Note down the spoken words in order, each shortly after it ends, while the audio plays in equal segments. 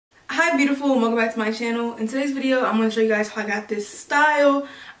Hi beautiful, and welcome back to my channel. In today's video I'm going to show you guys how I got this style.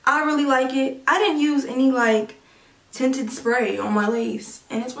 I really like it. I didn't use any like tinted spray on my lace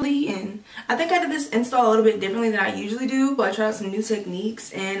and it's really in. I think I did this install a little bit differently than I usually do, but I tried out some new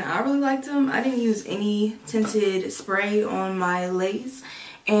techniques and I really liked them. I didn't use any tinted spray on my lace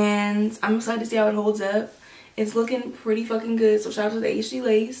and I'm excited to see how it holds up. It's looking pretty fucking good, so shout out to the HD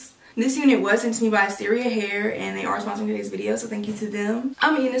lace. This unit was sent to me by Asteria Hair and they are sponsoring today's video, so thank you to them.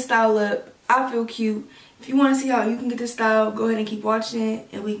 I'm eating this style up. I feel cute. If you want to see how you can get this style, go ahead and keep watching it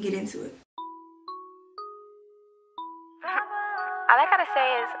and we can get into it. All I gotta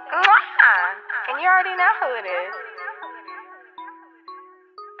say is, mwah! And you already know who it is.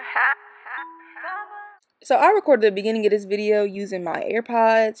 So I recorded the beginning of this video using my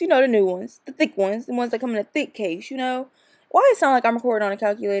AirPods, you know, the new ones, the thick ones, the ones that come in a thick case, you know. Why it sound like I'm recording on a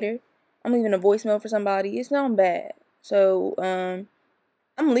calculator? I'm leaving a voicemail for somebody. It sounds bad. So,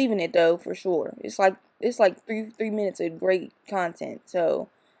 I'm leaving it though for sure. It's like three minutes of great content. So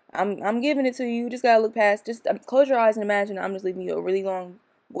I'm giving it to you. You just gotta look past. Just close your eyes and imagine I'm just leaving you a really long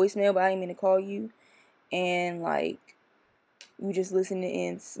voicemail, but I didn't mean to call you. And like you just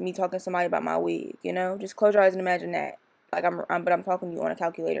listening to me talking to somebody about my wig. You know, just close your eyes and imagine that. Like but I'm talking to you on a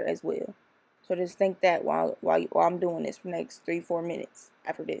calculator as well. So just think that while I'm doing this for the next 3-4 minutes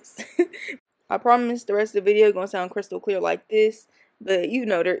after this. I promise the rest of the video is going to sound crystal clear like this. But you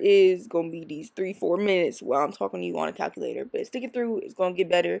know there is going to be these 3-4 minutes while I'm talking to you on a calculator. But stick it through. It's going to get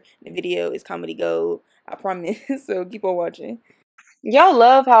better. The video is comedy gold. I promise. So keep on watching. Y'all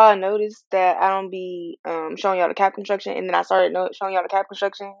love how I noticed that I don't be showing y'all the cap construction. And then I started showing y'all the cap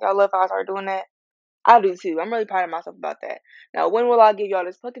construction. Y'all love how I started doing that. I do too. I'm really proud of myself about that. Now when will I give y'all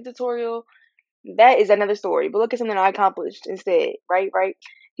this plucking tutorial? That is another story, but look at something I accomplished instead, right?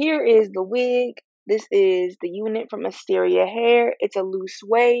 Here is the wig. This is the unit from Asteria Hair. It's a loose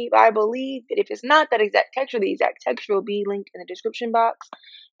wave. I believe that if it's not that exact texture, the exact texture will be linked in the description box.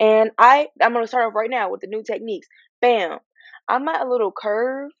 And I'm going to start off right now with the new techniques. Bam! I'm at a little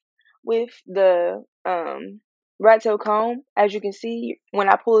curve with the rat tail comb. As you can see, when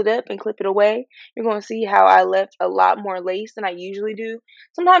I pull it up and clip it away, you're going to see how I left a lot more lace than I usually do.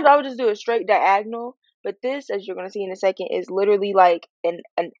 Sometimes I would just do a straight diagonal, but this, as you're going to see in a second, is literally like an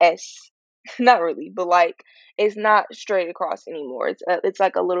S. Not really, but like it's not straight across anymore. It's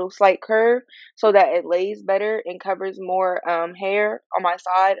like a little slight curve so that it lays better and covers more hair on my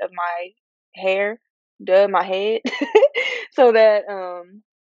side of my hair, my head, so that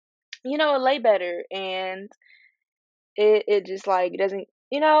you know, it lay better and it just like doesn't,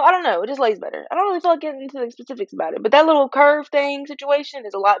 you know, I don't know, it just lays better. I don't really feel like getting into the specifics about it, but that little curve thing situation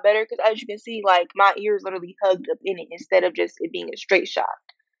is a lot better because as you can see, like my ear is literally hugged up in it instead of just it being a straight shot.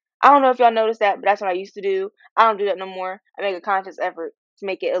 I don't know if y'all noticed that, but that's what I used to do. I don't do that no more. I make a conscious effort to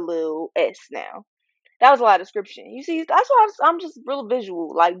make it a little S now. That was a lot of description. You see, that's why I'm just real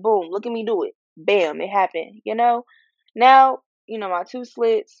visual. Like, boom, look at me do it. Bam, it happened, you know? Now, you know, my 2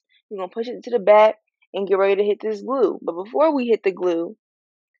 slits, we're going to push it to the back and get ready to hit this glue. But before we hit the glue,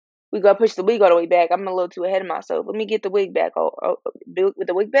 we got to push the wig all the way back. I'm a little too ahead of myself. Let me get the wig back. With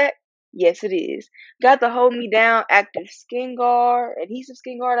the wig back? Yes, it is. Got the Hold Me Down active skin guard, adhesive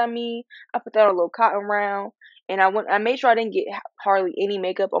skin guard, I mean. I put that on a little cotton round. And I made sure I didn't get hardly any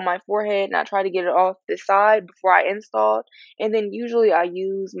makeup on my forehead. And I tried to get it off the side before I installed. And then usually I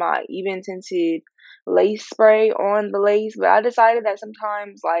use my even tinted lace spray on the lace. But I decided that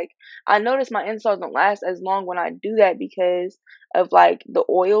sometimes, like, I notice my installs don't last as long when I do that because of, like, the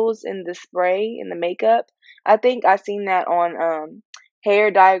oils in the spray and the makeup. I think I seen that on,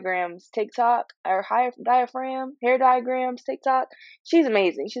 Hair Diagrams TikTok or Diaphragm Hair Diagrams TikTok. She's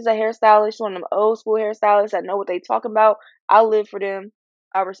amazing. She's a hairstylist. She's one of them old school hairstylists that know what they talk about. I live for them.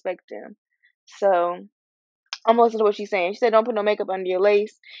 I respect them. So I'm gonna listen to what she's saying. She said, "Don't put no makeup under your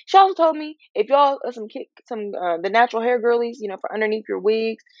lace." She also told me if y'all the natural hair girlies, you know, for underneath your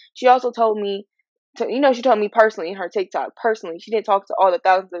wigs. She also told me to, you know, she told me personally in her TikTok. Personally, she didn't talk to all the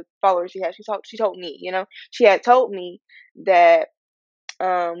thousands of followers she had. She told me, you know, she had told me that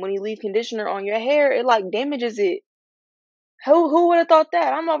when you leave conditioner on your hair, it like damages it. Who would have thought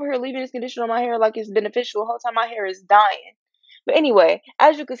that? I'm over here leaving this conditioner on my hair like it's beneficial. The whole time my hair is dying. But anyway,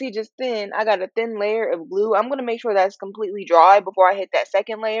 as you can see just then, I got a thin layer of glue. I'm going to make sure that's completely dry before I hit that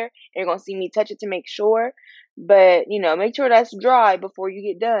second layer. And you're going to see me touch it to make sure. But, you know, make sure that's dry before you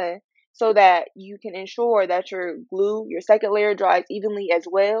get done so that you can ensure that your glue, your second layer, dries evenly as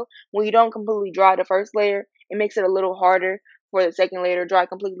well. When you don't completely dry the first layer, it makes it a little harder for the second layer to dry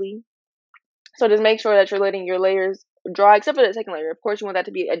completely. So just make sure that you're letting your layers dry, except for the second layer. Of course, you want that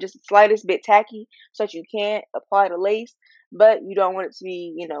to be just the slightest bit tacky so that you can apply the lace, but you don't want it to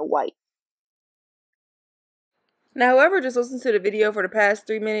be, you know, white. Now, whoever just listened to the video for the past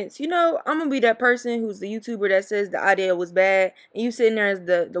 3 minutes, you know, I'm gonna be that person who's the YouTuber that says the audio was bad, and you sitting there as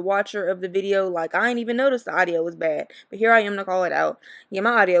the watcher of the video, like, I ain't even noticed the audio was bad, but here I am to call it out. Yeah,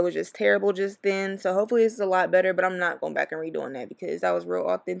 my audio was just terrible just then, so hopefully this is a lot better, but I'm not going back and redoing that because that was real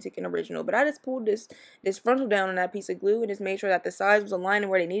authentic and original. But I just pulled this frontal down on that piece of glue and just made sure that the sides was aligned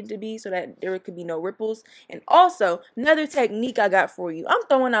where they needed to be so that there could be no ripples. And also, another technique I got for you. I'm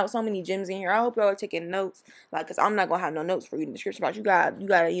throwing out so many gems in here. I hope y'all are taking notes. Like, cause I'm not gonna have no notes for you in the description box. You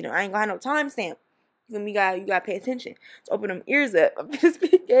gotta, you know, I ain't gonna have no timestamp. You gotta pay attention. So open them ears up. I'm just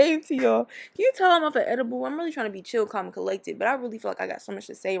being game to y'all. Can you tell I'm off an edible? I'm really trying to be chill, calm, and collected, but I really feel like I got so much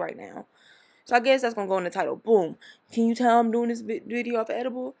to say right now. So I guess that's gonna go in the title. Boom. Can you tell I'm doing this video off an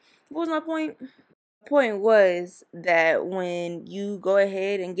edible? What was my point? Point was that when you go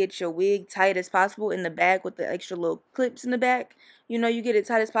ahead and get your wig tight as possible in the back with the extra little clips in the back, you know, you get it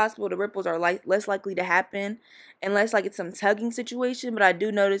tight as possible, the ripples are less likely to happen unless like it's some tugging situation. But I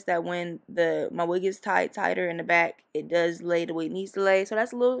do notice that when my wig is tighter in the back, it does lay the way it needs to lay. So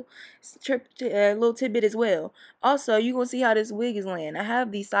that's a little little tidbit as well. Also, you're gonna see how this wig is laying. I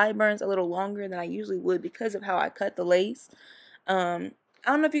have these sideburns a little longer than I usually would because of how I cut the lace. I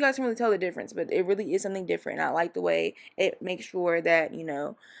don't know if you guys can really tell the difference, but it really is something different. I like the way it makes sure that, you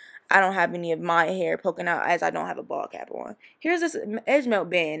know, I don't have any of my hair poking out as I don't have a ball cap on. Here's this edge melt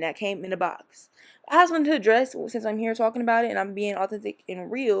band that came in a box. I just wanted to address, since I'm here talking about it and I'm being authentic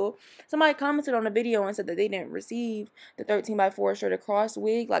and real, somebody commented on the video and said that they didn't receive the 13x4 straight across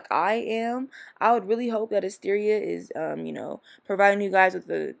wig like I am. I would really hope that Asteria is, you know, providing you guys with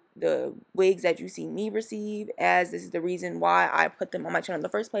the wigs that you see me receive, as this is the reason why I put them on my channel in the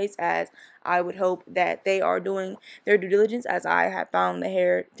first place, as I would hope that they are doing their due diligence as I have found the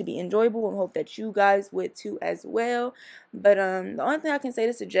hair to be enjoyable, and hope that you guys would too as well. But the only thing I can say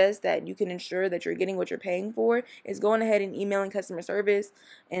to suggest that you can ensure that you're getting what you're paying for is going ahead and emailing customer service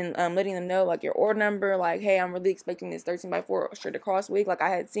and letting them know like your order number, like, hey, I'm really expecting this 13x4 straight across wig like I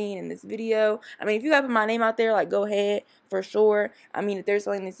had seen in this video. I mean, if you got to put my name out there, like, go ahead for sure. I mean, if they're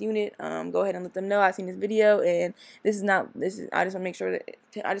selling this unit, go ahead and let them know I've seen this video, and I just want to make sure that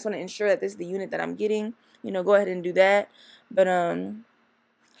I just want to ensure that this is the unit that I'm getting. You know, go ahead and do that. But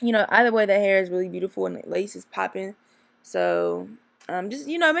you know, either way, the hair is really beautiful and the lace is popping. So just,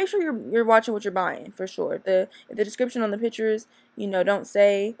 you know, make sure you're watching what you're buying for sure. If the description on the pictures, you know, don't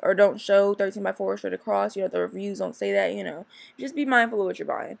say or don't show 13x4 straight across, you know, the reviews don't say that, you know, just be mindful of what you're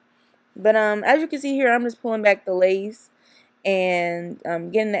buying. But as you can see here, I'm just pulling back the lace and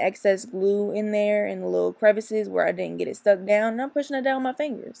getting the excess glue in there in the little crevices where I didn't get it stuck down, and I'm pushing it down with my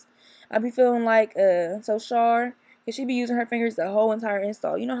fingers. I be feeling like so Char, because she be using her fingers the whole entire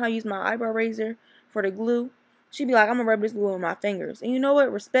install. You know how I use my eyebrow razor for the glue? She be like, I'm gonna rub this glue on my fingers. And you know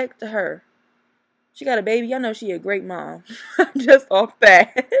what? Respect to her. She got a baby. I know she a great mom. Just off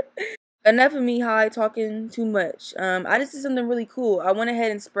that. Enough of me high talking too much. I just did something really cool. I went ahead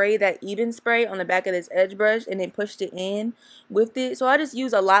and sprayed that even spray on the back of this edge brush and then pushed it in with it. So I just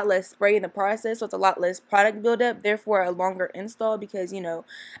use a lot less spray in the process, so it's a lot less product buildup, therefore a longer install, because, you know,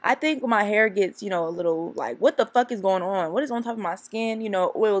 I think when my hair gets, you know, a little like, what the fuck is going on? What is on top of my skin? You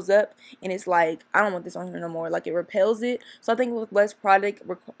know, oils up and it's like, I don't want this on here no more. Like, it repels it. So I think with less product,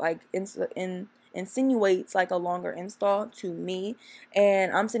 like insinuates like a longer install to me.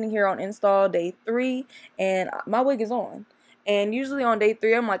 And I'm sitting here on install day 3 and my wig is on, and usually on day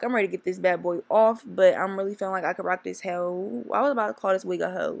 3 I'm like, I'm ready to get this bad boy off, but I'm really feeling like I could rock this hoe. I was about to call this wig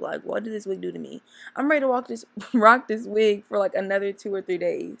a hoe. Like, what did this wig do to me? I'm ready to rock this wig for like another 2 or 3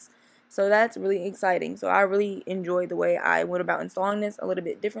 days. So that's really exciting. So I really enjoyed the way I went about installing this a little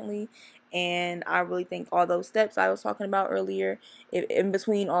bit differently. And I really think all those steps I was talking about earlier, in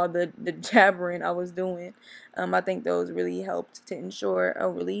between all the jabbering I was doing, I think those really helped to ensure a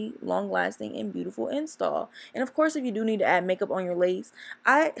really long-lasting and beautiful install. And of course, if you do need to add makeup on your lace,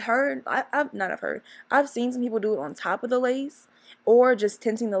 I've seen some people do it on top of the lace, or just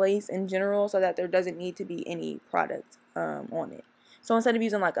tinting the lace in general so that there doesn't need to be any product on it. So instead of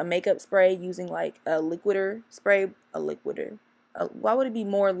using like a makeup spray, using like a liquider spray, why would it be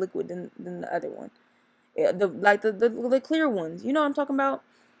more liquid than the other one? The clear ones, you know what I'm talking about?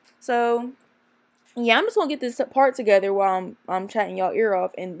 So yeah, I'm just gonna get this part together while I'm chatting y'all ear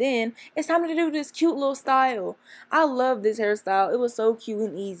off, and then it's time to do this cute little style. I love this hairstyle. It was so cute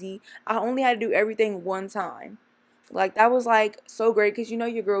and easy. I only had to do everything one time. Like, that was like so great, because you know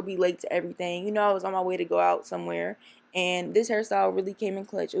your girl be late to everything. You know, I was on my way to go out somewhere, and this hairstyle really came in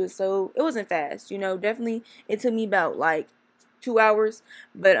clutch. It wasn't fast, you know. Definitely it took me about like 2 hours,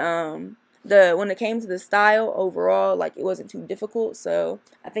 but when it came to the style overall, like, it wasn't too difficult, so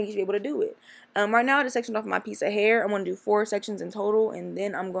I think you should be able to do it. Right now I just sectioned off my piece of hair. I'm going to do 4 sections in total, and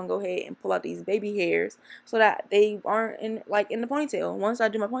then I'm going to go ahead and pull out these baby hairs so that they aren't in the ponytail. Once I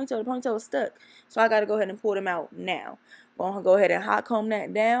do my ponytail, the ponytail is stuck, so I got to go ahead and pull them out now. I'm going to go ahead and hot comb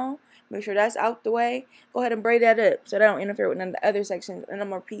that down, make sure that's out the way. Go ahead and braid that up so that don't interfere with none of the other sections, and I'm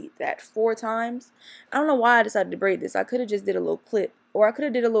going to repeat that 4 times. I don't know why I decided to braid this. I could have just did a little clip, or I could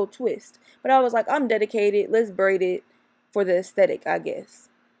have did a little twist, but I was like, I'm dedicated, let's braid it for the aesthetic, I guess.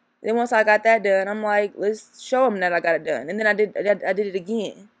 Then once I got that done, I'm like, let's show them that I got it done. And then I did it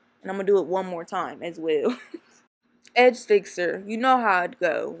again, and I'm gonna do it one more time as well. Edge fixer, you know how it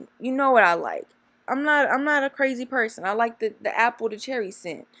go. You know what I like. I'm not a crazy person. I like the apple to cherry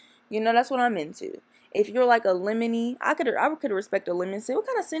scent. You know, that's what I'm into. If you're like a lemony, I could respect a lemon scent. What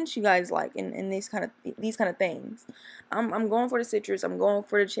kind of scents you guys like in these kind of things? I'm going for the citrus, I'm going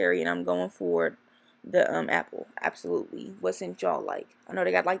for the cherry, and I'm going for the apple. Absolutely. What scent y'all like? I know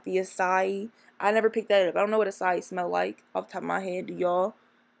they got like the acai. I never picked that up. I don't know what acai smell like off the top of my head. Do y'all?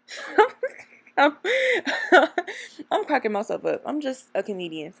 I'm, I'm cracking myself up. I'm just a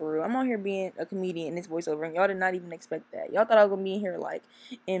comedian for real. I'm out here being a comedian in this voiceover, and y'all did not even expect that. Y'all thought I was gonna be in here like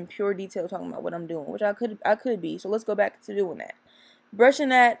in pure detail talking about what I'm doing, which I could be. So let's go back to doing that. Brushing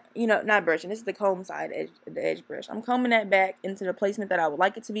that, you know, not brushing. This is the comb side, the edge brush. I'm combing that back into the placement that I would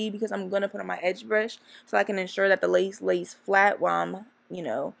like it to be, because I'm gonna put on my edge brush so I can ensure that the lace lays flat while I'm, you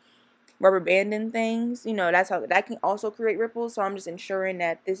know, rubber banding things. You know, that's how that can also create ripples. So I'm just ensuring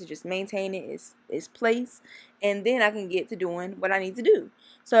that this is just maintaining its place, and then I can get to doing what I need to do.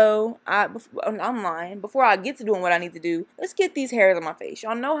 So I'm lying. Before I get to doing what I need to do, let's get these hairs on my face.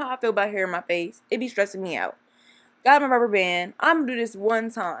 Y'all know how I feel about hair in my face. It be stressing me out. Got my rubber band. I'm gonna do this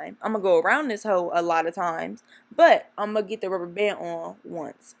one time. I'm gonna go around this hole a lot of times, but I'm gonna get the rubber band on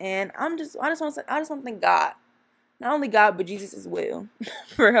once. And I just want to thank God, not only God but Jesus as well,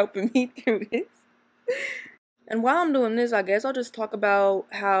 for helping me through this. And while I'm doing this, I guess I'll just talk about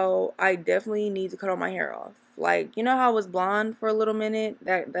how I definitely need to cut all my hair off. Like, you know how I was blonde for a little minute,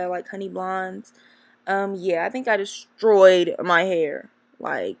 that like honey blondes. Yeah, I think I destroyed my hair.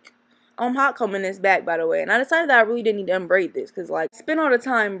 Like, I'm hot combing this back, by the way, and I decided that I really didn't need to unbraid this, because like, spend all the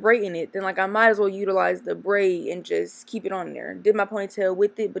time braiding it, then like I might as well utilize the braid and just keep it on there. Did my ponytail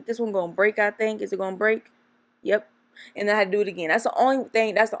with it, but this one gonna break, I think. Is it gonna break? Yep. And then I had to do it again. That's the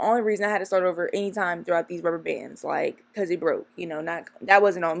only reason I had to start over anytime throughout these rubber bands, like, because it broke. You know, that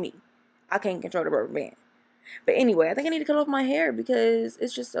wasn't on me. I can't control the rubber band. But anyway, I think I need to cut off my hair because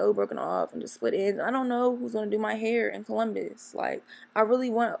it's just so broken off and just split ends. I don't know who's going to do my hair in Columbus. Like, I really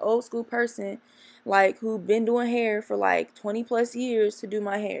want an old school person, like, who been doing hair for like 20 plus years to do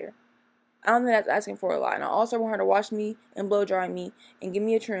my hair. I don't think that's asking for a lot. And I also want her to wash me and blow dry me and give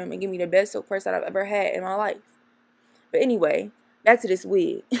me a trim and give me the best silk press that I've ever had in my life. But anyway, back to this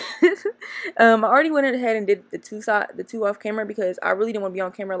wig. I already went ahead and did the two off camera, because I really didn't want to be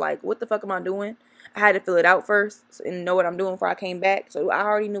on camera like, what the fuck am I doing? I had to fill it out first and know what I'm doing before I came back. So I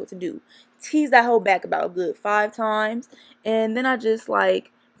already knew what to do. Tease that whole back about a good 5 times. And then I just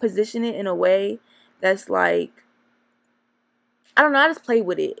like position it in a way that's like, I don't know, I just played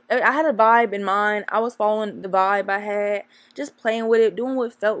with it. I had a vibe in mind. I was following the vibe I had. Just playing with it, doing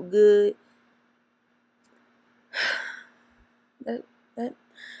what felt good. But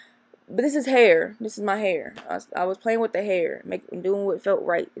this is hair. This is my hair. I was playing with the hair, doing what felt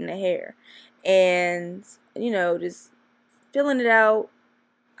right in the hair, and you know, just filling it out.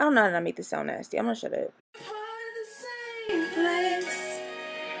 I don't know how to make this sound nasty. I'm gonna shut up.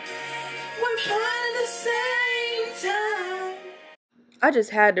 I just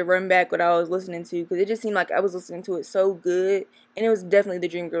had to run back what I was listening to, because it just seemed like I was listening to it so good, and it was definitely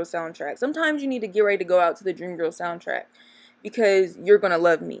the Dreamgirls soundtrack. Sometimes you need to get ready to go out to the Dreamgirls soundtrack, because you're gonna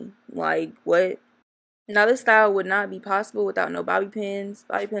love me. Like, what? Now, this style would not be possible without no bobby pins.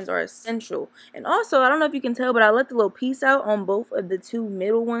 Bobby pins are essential. And also, I don't know if you can tell, but I let the little piece out on both of the 2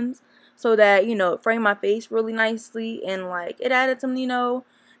 middle ones, so that, you know, it framed my face really nicely, and like, it added some, you know,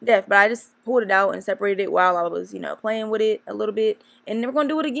 depth. But I just pulled it out and separated it while I was, you know, playing with it a little bit. And we're gonna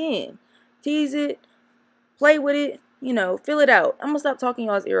do it again. Tease it, play with it, you know, fill it out. I'm gonna stop talking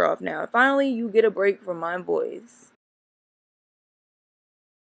y'all's ear off now. Finally, you get a break from my voice.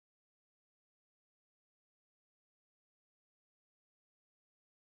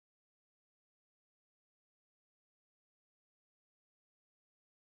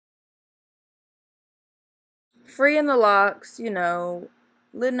 Freeing the locks, you know,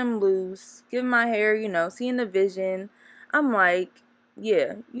 letting them loose, giving my hair, you know, seeing the vision. I'm like,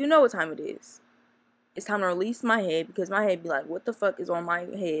 yeah, you know what time it is. it's time to release my head, because my head be like, what the fuck is on my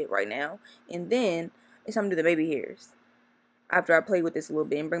head right now? And then it's time to do the baby hairs after I play with this a little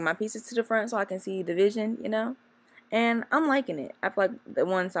bit and bring my pieces to the front so I can see the vision, you know. And I'm liking it. I feel like the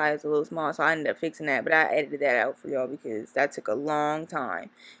one side is a little small, so I ended up fixing that, but I edited that out for y'all because that took a long time.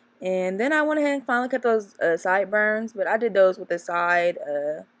 And then I went ahead and finally cut those sideburns, but I did those with the side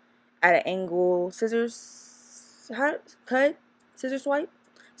at an angle scissors scissor swipe.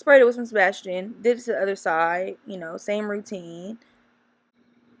 Sprayed it with some Sebastian. Did it to the other side, you know, same routine.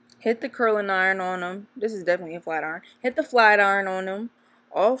 Hit the curling iron on them. This is definitely a flat iron. Hit the flat iron on them,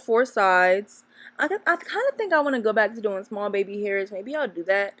 all 4 sides. I kind of think I want to go back to doing small baby hairs. Maybe I'll do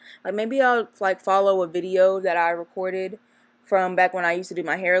that. Like, maybe I'll like follow a video that I recorded from back when I used to do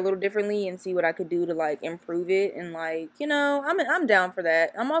my hair a little differently and see what I could do to like improve it. And like, you know, I'm down for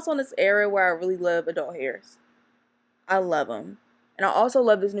that. I'm also in this era where I really love adult hairs. I love them. And I also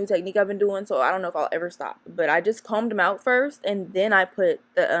love this new technique I've been doing, so I don't know if I'll ever stop. But I just combed them out first, and then I put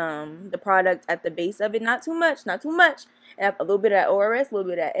the product at the base of it. Not too much, not too much. And a little bit of ORS, a little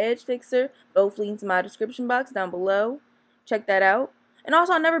bit of edge fixer. Both links in my description box down below. Check that out. And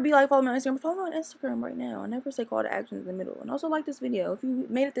also, I'll never be like, follow me on Instagram. Follow me on Instagram right now. I never say call to action in the middle. And also, like this video. If you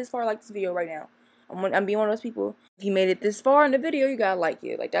made it this far, like this video right now. I'm being one of those people. If you made it this far in the video, you gotta like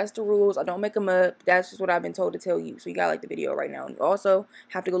it. Like, that's the rules. I don't make them up. That's just what I've been told to tell you. So you gotta like the video right now. And you also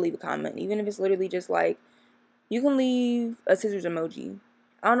have to go leave a comment. Even if it's literally just like, you can leave a scissors emoji.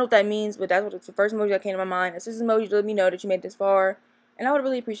 I don't know what that means, but that's what the first emoji that came to my mind. A scissors emoji to let me know that you made it this far. And I would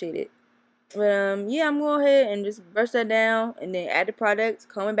really appreciate it. But yeah, I'm going to go ahead and just brush that down. And then add the product,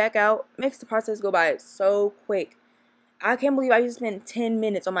 comb it back out. Makes the process go by so quick. I can't believe I used to spend 10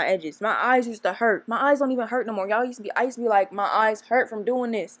 minutes on my edges. My eyes used to hurt. My eyes don't even hurt no more. I used to be like, my eyes hurt from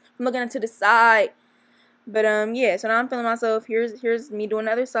doing this. From looking to the side. But yeah, so now I'm feeling myself. Here's me doing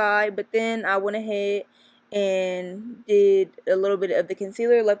the other side. But then I went ahead and did a little bit of the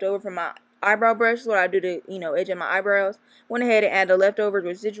concealer left over from my eyebrow brush. So what I do to, you know, edge of my eyebrows. Went ahead and add the leftover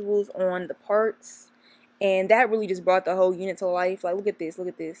residuals on the parts. And that really just brought the whole unit to life. Like, look at this. Look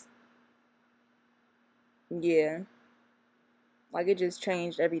at this. Yeah. Like, it just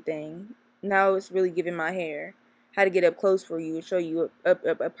changed everything. Now it's really giving my hair. How to get up close for you and show you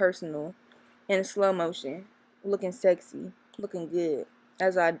a personal in slow motion. Looking sexy. Looking good.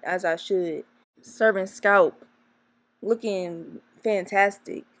 As I should. Serving scalp. Looking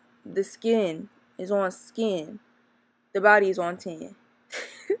fantastic. The skin is on skin. The body is on 10.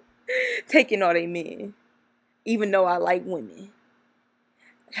 Taking all they men. Even though I like women.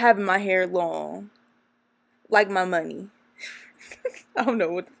 Having my hair long. Like my money. I don't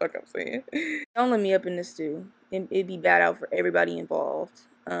know what the fuck I'm saying. Don't let me up in this stew. It'd be bad out for everybody involved.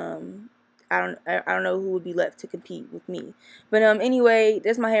 I don't know who would be left to compete with me. But anyway,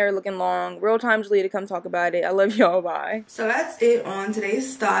 that's my hair looking long. Real time Julia to come talk about it. I love y'all. Bye. So that's it on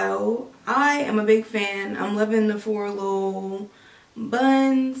today's style. I am a big fan. I'm loving the 4 little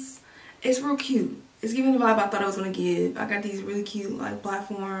buns. It's real cute. It's giving the vibe I thought I was gonna give. I got these really cute like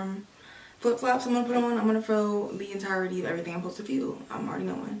platform flip-flops I'm going to put on. I'm going to feel the entirety of everything I'm supposed to feel. I'm already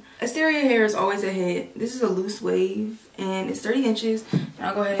knowing. Asteria hair is always a hit. This is a loose wave, and it's 30 inches. And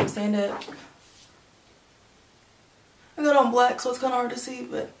I'll go ahead and stand up. I got on black, so it's kind of hard to see,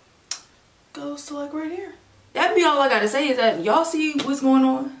 but it goes to like right here. That'd be all I got to say is that y'all see what's going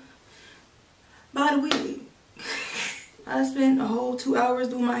on. By the way, I spent a whole 2 hours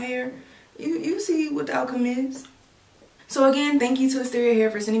doing my hair. You see what the outcome is. So again, thank you to Asteria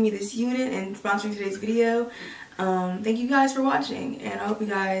Hair for sending me this unit and sponsoring today's video. Thank you guys for watching, and I hope you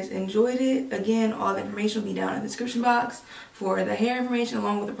guys enjoyed it. Again, all the information will be down in the description box for the hair information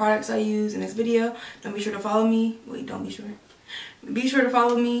along with the products I use in this video. Don't be sure to follow me. Wait, don't be sure. Be sure to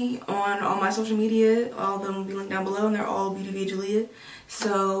follow me on all my social media. All of them will be linked down below, and they're all BDV Julia.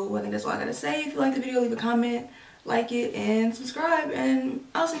 So I think that's all I gotta say. If you like the video, leave a comment, like it, and subscribe, and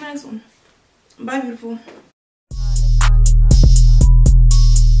I'll see you in the next one. Bye, beautiful.